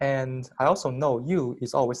 And I also know U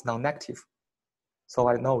is always non-negative. So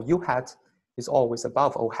I know U hat is always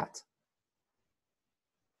above O hat.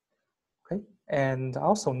 Okay, and I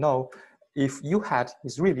also know if U hat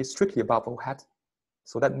is really strictly above O hat,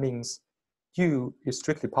 so that means U is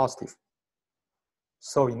strictly positive.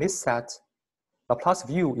 So in this set, Laplace of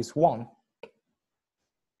U is 1.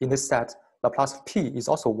 In this set, Laplace of P is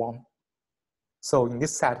also 1. So in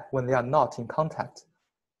this set, when they are not in contact,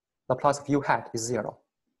 Laplace of U hat is 0.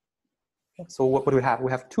 So what do we have? We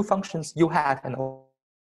have 2 functions, U hat and O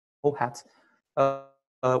hat.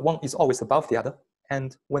 One is always above the other.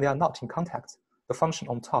 And when they are not in contact, the function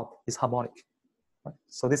on top is harmonic. Right?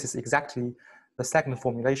 So this is exactly the second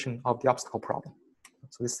formulation of the obstacle problem.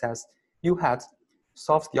 So this says U hat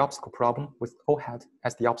solves the obstacle problem with O hat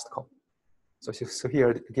as the obstacle. So here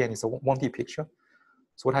again is a 1D picture.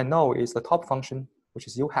 So what I know is the top function, which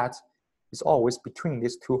is U hat, is always between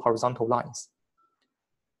these 2 horizontal lines.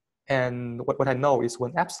 And what I know is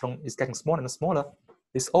when epsilon is getting smaller and smaller,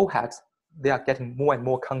 this O hat, they are getting more and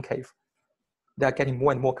more concave. They are getting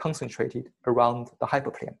more and more concentrated around the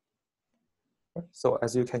hyperplane. So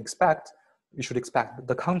as you can expect, you should expect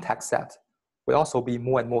the contact set will also be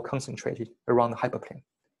more and more concentrated around the hyperplane.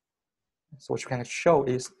 So what you can show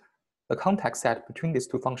is the contact set between these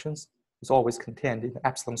 2 functions is always contained in the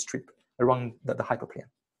epsilon strip around the hyperplane.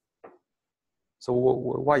 So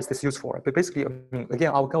why is this useful? But basically, I mean,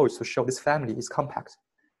 again, our goal is to show this family is compact.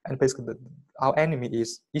 And basically, our enemy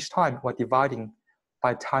is each time we're dividing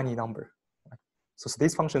by a tiny number. So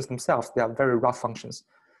these functions themselves, they are very rough functions.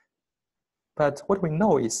 But what we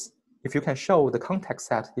know is, if you can show the contact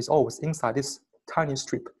set is always inside this tiny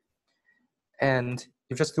strip, and if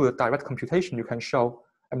you just do a direct computation, you can show,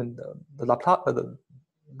 I mean,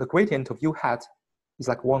 the gradient of U hat is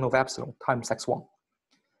like 1 over epsilon times x1.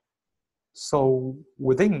 So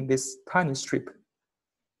within this tiny strip,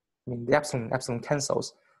 I mean, the epsilon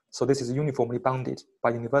cancels. So this is uniformly bounded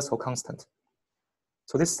by universal constant.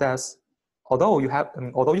 So this says, although you have, I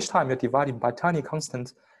mean, although each time you're dividing by tiny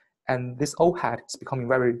constant, and this O hat is becoming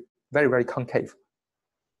very, very, very concave.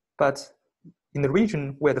 But in the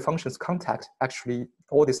region where the functions contact, actually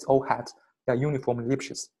all this O hat, they are uniformly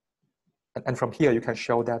Lipschitz. And from here, you can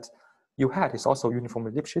show that U hat is also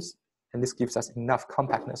uniformly Lipschitz, and this gives us enough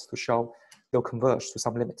compactness to show they'll converge to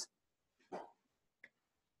some limit.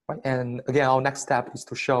 Right? And again, our next step is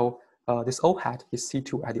to show this O hat is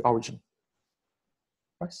C2 at the origin.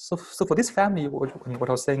 Right? So for this family, what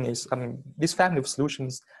I was saying is, I mean, this family of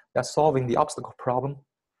solutions that are solving the obstacle problem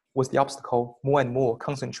with the obstacle more and more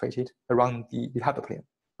concentrated around the hyperplane.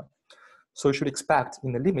 Right? So you should expect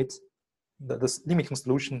in the limit, this limiting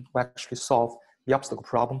solution will actually solve the obstacle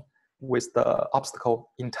problem with the obstacle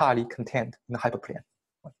entirely contained in the hyperplane.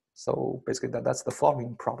 Right? So basically that's the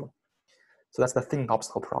following problem. So that's the thin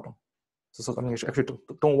obstacle problem. So I mean, actually,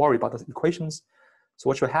 don't worry about the equations. So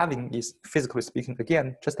what you're having is, physically speaking,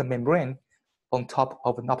 again, just a membrane on top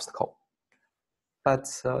of an obstacle. But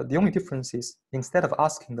the only difference is, instead of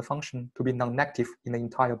asking the function to be non-negative in the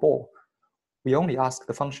entire ball, we only ask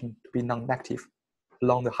the function to be non-negative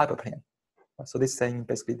along the hyperplane. So this is saying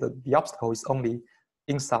basically the obstacle is only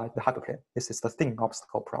inside the hyperplane. This is the thin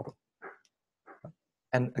obstacle problem.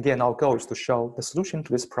 And again, our goal is to show the solution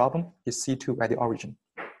to this problem is C2 at the origin.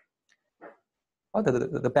 Well,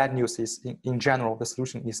 the bad news is, in general, the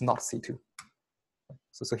solution is not C2.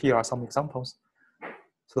 So here are some examples.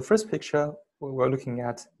 So the first picture, we're looking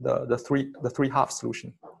at the three-half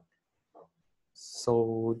solution.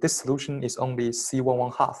 So this solution is only C1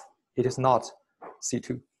 1/2. It is not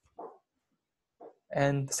C2.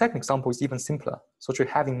 And the second example is even simpler. So what you're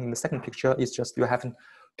having in the second picture is just you're having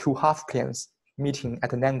two half planes meeting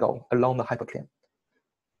at an angle along the hyperplane.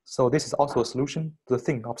 So this is also a solution to the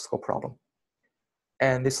thin obstacle problem.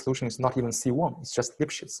 And this solution is not even C1, it's just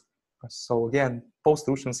Lipschitz. So again, both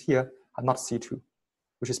solutions here are not C2,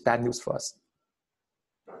 which is bad news for us.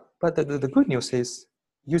 But the good news is,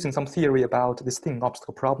 using some theory about this thin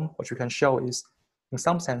obstacle problem, what you can show is, in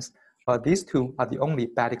some sense, these two are the only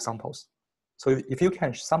bad examples. So if you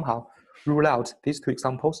can somehow rule out these two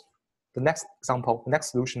examples, the next example, the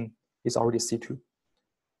next solution is already C2.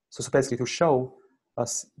 So basically to show the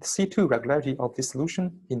C2 regularity of this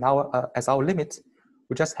solution in as our limit,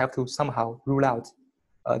 we just have to somehow rule out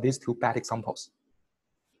these two bad examples.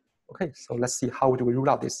 Okay, so let's see how do we rule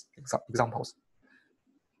out these examples.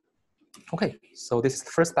 Okay, so this is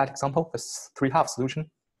the first bad example, the three-half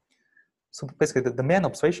solution. So basically the main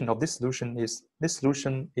observation of this solution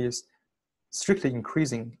is strictly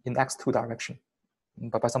increasing in x2 direction.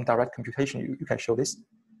 But by some direct computation, you can show this.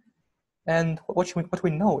 And what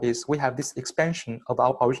we know is we have this expansion of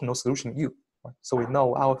our original solution U. Right? So we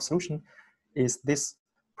know our solution is this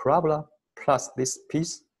parabola plus this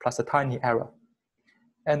piece plus a tiny error.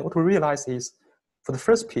 And what we realize is, for the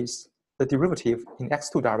first piece, the derivative in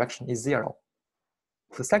x2 direction is 0.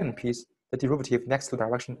 For the second piece, the derivative in x2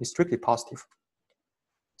 direction is strictly positive.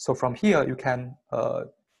 So from here, you can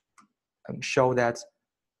show that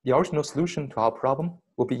the original solution to our problem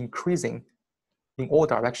will be increasing in all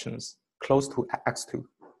directions close to x2.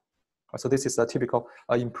 So this is a typical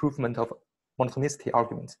improvement of monotonicity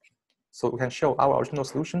argument. So we can show our original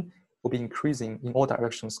solution will be increasing in all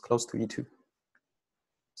directions close to E2.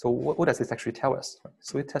 So what does this actually tell us?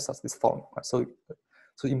 So it tells us this form. So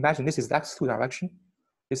imagine this is the x2 direction.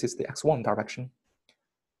 This is the x1 direction.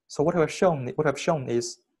 So what I've shown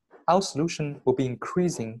is our solution will be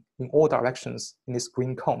increasing in all directions in this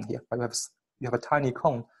green cone here. You have a tiny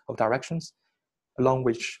cone of directions along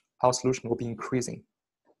which our solution will be increasing.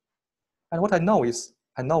 And what I know is,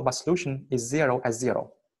 I know my solution is 0 at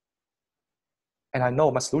 0. And I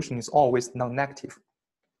know my solution is always non-negative.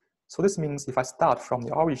 So this means if I start from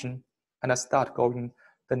the origin and I start going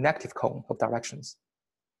the negative cone of directions,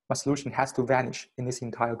 my solution has to vanish in this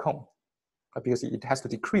entire cone because it has to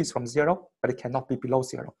decrease from 0, but it cannot be below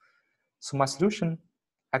 0. So my solution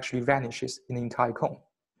actually vanishes in the entire cone.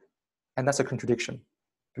 And that's a contradiction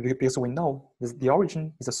because we know the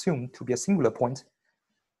origin is assumed to be a singular point,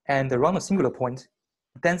 and around a singular point,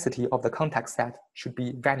 the density of the contact set should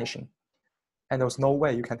be vanishing. And there's no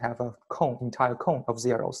way you can have a cone, entire cone of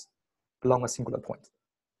zeros along a singular point.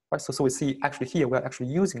 Right? So we see actually here, we're actually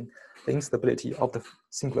using the instability of the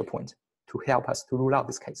singular point to help us to rule out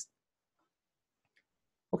this case.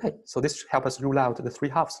 Okay, so this helps us rule out the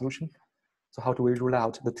three-half solution. So how do we rule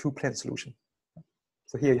out the two-plane solution?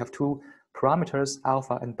 So here you have two parameters,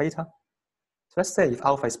 alpha and beta. So let's say if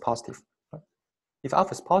alpha is positive. Right? If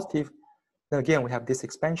alpha is positive, then again, we have this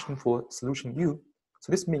expansion for solution U.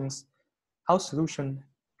 So this means our solution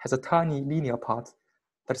has a tiny linear part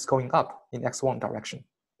that is going up in x1 direction.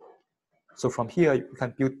 So from here, you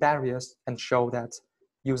can build barriers and show that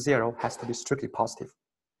U0 has to be strictly positive.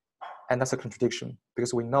 And that's a contradiction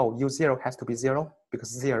because we know U0 has to be 0 because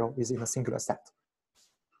 0 is in a singular set.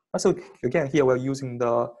 So again, here we're using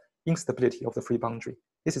the instability of the free boundary.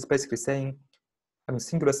 This is basically saying, I mean,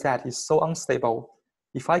 singular set is so unstable.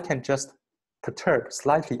 If I can just perturb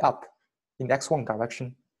slightly up in x1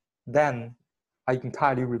 direction, then I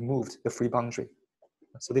entirely removed the free boundary.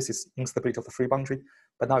 So this is instability of the free boundary,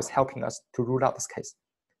 but now it's helping us to rule out this case.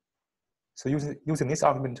 So using this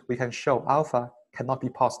argument, we can show alpha cannot be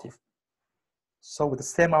positive. So with the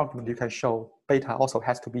same argument, you can show beta also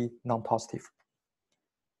has to be non-positive.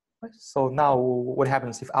 Right? So now what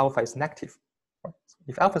happens if alpha is negative? Right?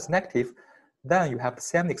 If alpha is negative, then you have the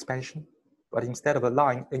same expansion, but instead of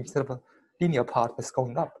a linear part that's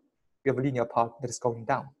going up, you have a linear part that is going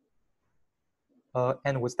down.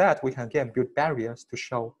 And with that, we can again build barriers to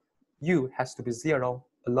show U has to be 0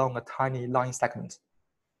 along a tiny line segment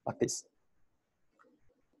like this.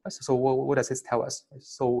 So what does this tell us?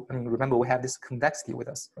 So I mean, remember we have this convexity with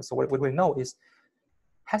us. So what we know is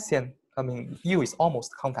Hessian, I mean, U is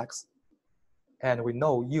almost convex. And we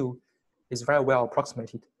know U is very well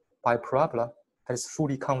approximated by a parabola that is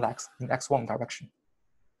fully convex in x1 direction.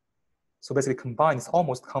 So basically combined, it's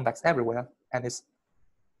almost convex everywhere, and it's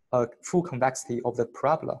a full convexity of the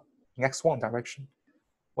parabola in x1 direction.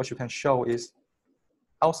 What you can show is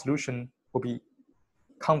our solution will be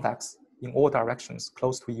convex in all directions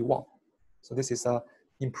close to E1. So this is an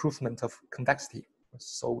improvement of convexity.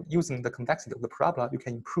 So using the convexity of the parabola, you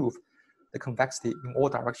can improve the convexity in all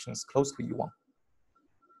directions close to E1.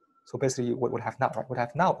 So basically what we have now, right? What I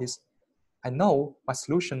have now is I know my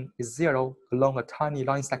solution is 0 along a tiny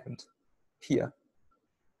line segment here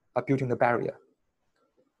by building the barrier.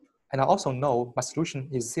 And I also know my solution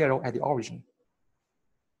is 0 at the origin.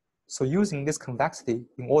 So using this convexity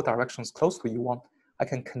in all directions close to E1, I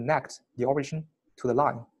can connect the origin to the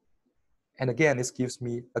line. And again, this gives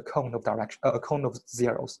me a cone of direction, a cone of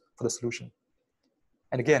zeros for the solution.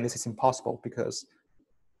 And again, this is impossible because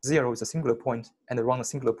 0 is a singular point, and around a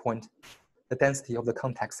singular point, the density of the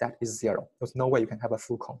contact set is 0. There's no way you can have a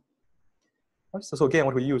full cone. Right? So again,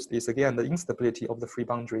 what we used is again the instability of the free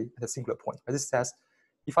boundary at a singular point. As it says,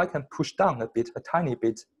 if I can push down a bit, a tiny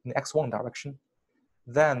bit in the x1 direction,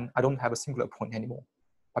 then I don't have a singular point anymore.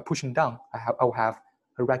 By pushing down, I will have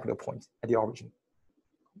a regular point at the origin.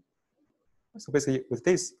 So basically, with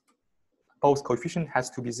this, both coefficient has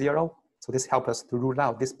to be 0. So this helps us to rule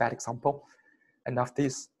out this bad example. And after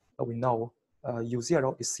this, we know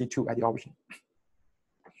U0 is C2 at the origin.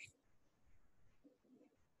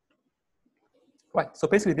 Right, so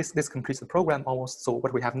basically this completes the program almost. So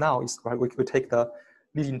what we have now is, right, we take the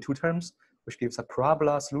leading two terms, which gives a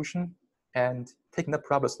parabola solution. And taking the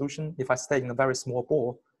parabola solution, if I stay in a very small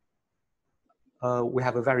ball, we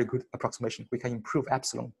have a very good approximation. We can improve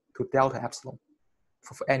epsilon to delta epsilon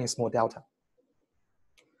for any small delta.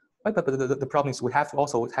 Right, but the problem is we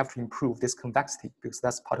also have to improve this convexity because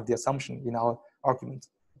that's part of the assumption in our argument.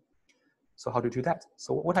 So how to do that?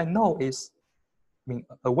 So what I know is, I mean,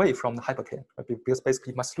 away from the hyperplane, right? Because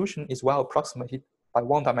basically my solution is well approximated by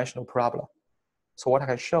one-dimensional parabola. So what I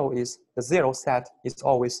can show is the 0 set is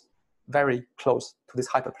always very close to this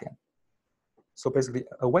hyperplane. So basically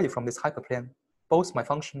away from this hyperplane, both my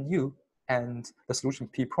function U and the solution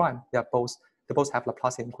P prime, they both have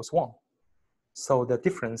Laplacian equals 1. So the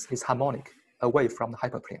difference is harmonic away from the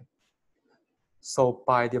hyperplane. So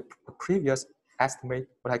by the previous estimate,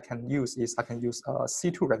 what I can use is I can use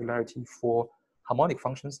C2 regularity for harmonic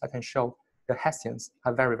functions. I can show the Hessians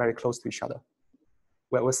are very, very close to each other,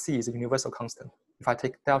 where C is a universal constant. If I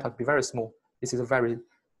take delta to be very small, this is a very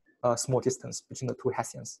small distance between the two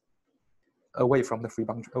Hessians away from the free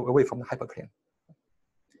boundary, away from the hyperplane.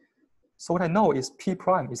 So what I know is P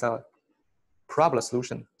prime is a parabola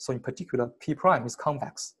solution. So in particular, P prime is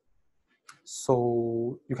convex.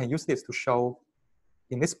 So you can use this to show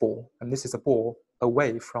in this ball, and this is a ball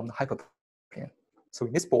away from the hyperplane. So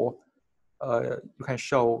in this ball, you can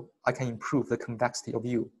show I can improve the convexity of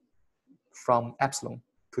U from epsilon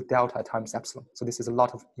to delta times epsilon. So this is a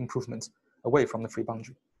lot of improvement away from the free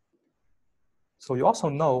boundary. So you also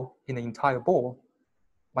know in the entire ball,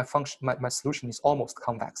 my solution is almost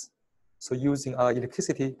convex. So using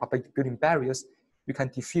electricity by building barriers, you can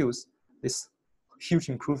diffuse this huge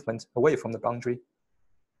improvement away from the boundary.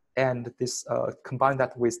 And this combine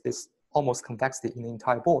that with this almost convexity in the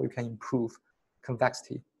entire ball, you can improve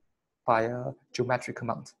convexity by a geometric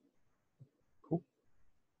amount. Cool.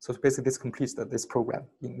 So basically this completes this program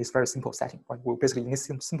in this very simple setting. Right? We're basically in this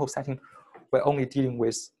simple setting, we're only dealing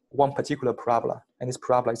with one particular parabola, and this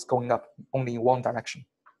parabola is going up only in one direction.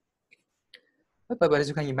 But as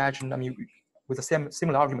you can imagine, I mean, with the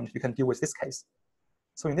similar argument, you can deal with this case.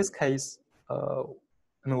 So in this case, I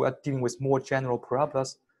mean, we are dealing with more general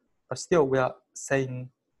parabolas, but still we are saying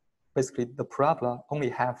basically the parabola only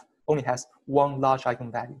has one large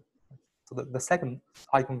eigenvalue. So the second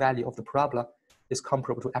eigenvalue of the parabola is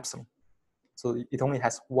comparable to epsilon. So it only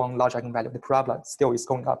has one large eigenvalue. The parabola still is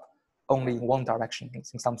going up only in one direction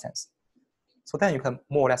in some sense. So then you can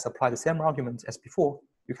more or less apply the same argument as before.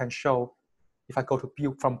 You can show if I go to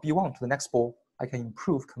from B1 to the next ball, I can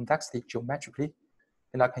improve convexity geometrically,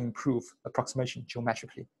 and I can improve approximation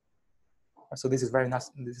geometrically. So this is very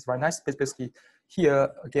nice. This is very nice. Basically, here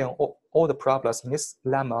again, all the parabolas in this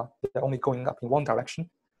lemma, they're only going up in one direction.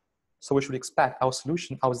 So we should expect our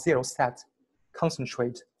solution, our 0 set,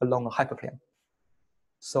 concentrate along a hyperplane.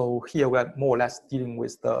 So here we're more or less dealing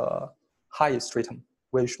with the highest stratum,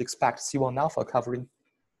 where you should expect C1 alpha covering,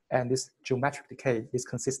 and this geometric decay is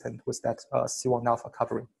consistent with that C1 alpha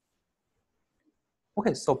covering.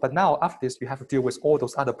 Okay, so but now after this, you have to deal with all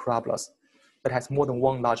those other parabolas that has more than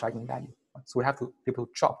one large eigenvalue. So we have to be able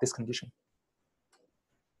to drop this condition.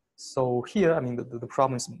 So here, I mean, the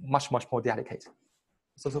problem is much more delicate.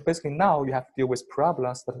 So basically now you have to deal with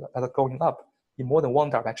parabolas that are going up in more than one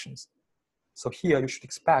directions. So here you should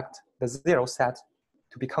expect the zero set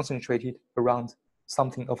to be concentrated around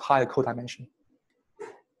something of higher codimension.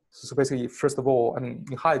 So basically, first of all, I mean,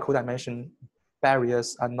 in higher codimension,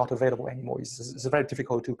 barriers are not available anymore. It's very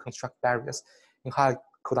difficult to construct barriers in higher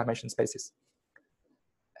codimension spaces.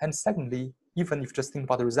 And secondly, even if you just think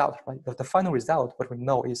about the result, right? The final result, what we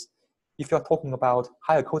know is if you're talking about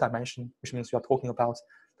higher codimension, which means you're talking about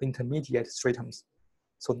the intermediate stratums.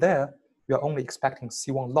 So there, you're only expecting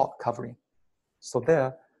C1 log covering. So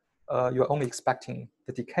there, you're only expecting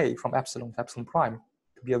the decay from epsilon to epsilon prime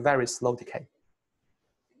to be a very slow decay.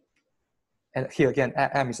 And here again,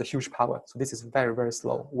 m is a huge power. So this is very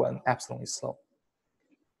slow when epsilon is slow,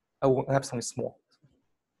 when epsilon is small.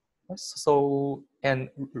 So, and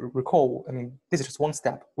recall, I mean, this is just one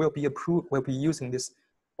step. We'll be using this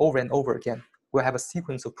over and over again. We'll have a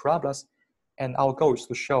sequence of parabolas, and our goal is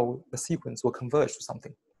to show the sequence will converge to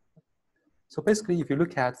something. So basically, if you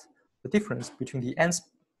look at the difference between the nth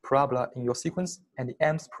parabola in your sequence and the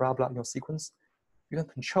mth parabola in your sequence, you can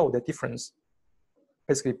control the difference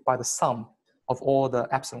basically by the sum of all the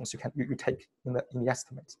epsilons you take in the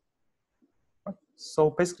estimate. Right? So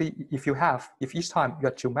basically, if each time you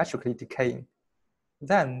are geometrically decaying,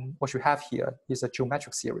 then what you have here is a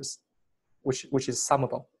geometric series, which is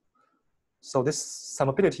summable. So this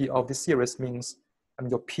summability of this series means, I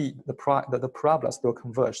mean, your P, the parabolas will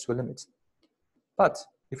converge to a limit. But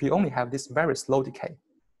if you only have this very slow decay,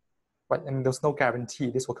 right? I mean, there's no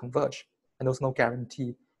guarantee this will converge, and there's no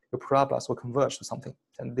guarantee your parabolas will converge to something,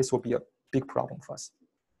 and this will be a big problem for us.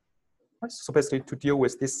 Right? So basically, to deal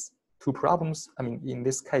with these two problems, I mean, in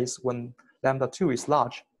this case, when lambda 2 is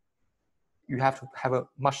large, you have to have a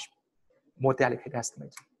much more delicate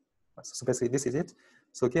estimate. Right? So basically, this is it.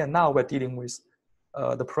 So again, now we're dealing with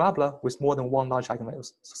the parabola with more than one large eigenvalue.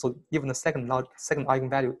 So even the second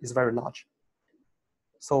eigenvalue is very large.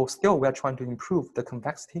 So still, we're trying to improve the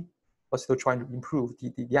convexity, but still trying to improve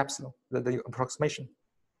the epsilon, the approximation.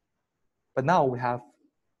 But now we have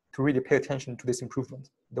to really pay attention to this improvement.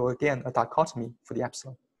 Though again, a dichotomy for the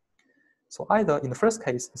epsilon. So either in the first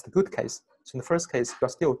case, it's the good case. So in the first case, you're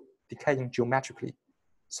still decaying geometrically.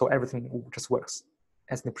 So everything just works,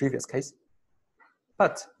 as in the previous case.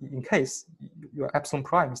 But in case your epsilon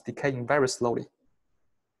prime is decaying very slowly,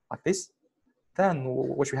 like this, then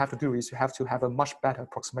what you have to do is you have to have a much better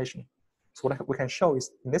approximation. So what we can show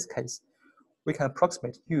is, in this case, we can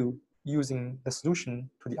approximate U using the solution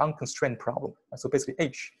to the unconstrained problem. So basically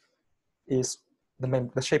H is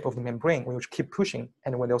the shape of the membrane when you keep pushing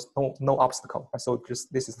and when there's no obstacle. So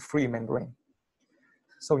just this is a free membrane.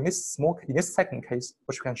 So in this second case,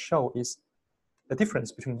 what you can show is the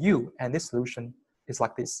difference between U and this solution is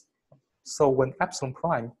like this. So when epsilon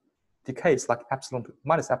prime decays like epsilon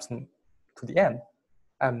minus epsilon to the n,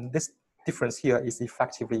 this difference here is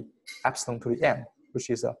effectively epsilon to the n,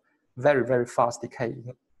 which is a very fast decay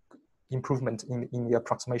improvement in the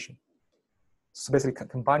approximation. So basically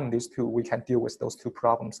combining these two, we can deal with those two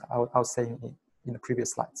problems I was saying in the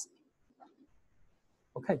previous slides.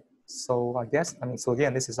 Okay, so I guess, I mean, so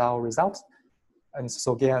again, this is our result. And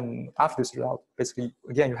so again, after this result, basically,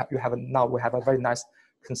 again, now we have a very nice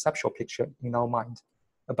conceptual picture in our mind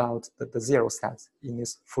about the zero set in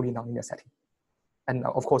this fully nonlinear setting. And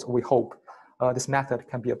of course, we hope this method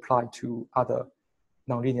can be applied to other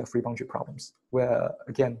nonlinear free boundary problems where,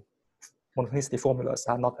 again, monotonicity formulas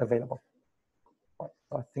are not available.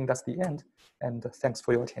 I think that's the end, and thanks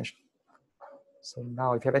for your attention. So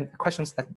now if you have any questions,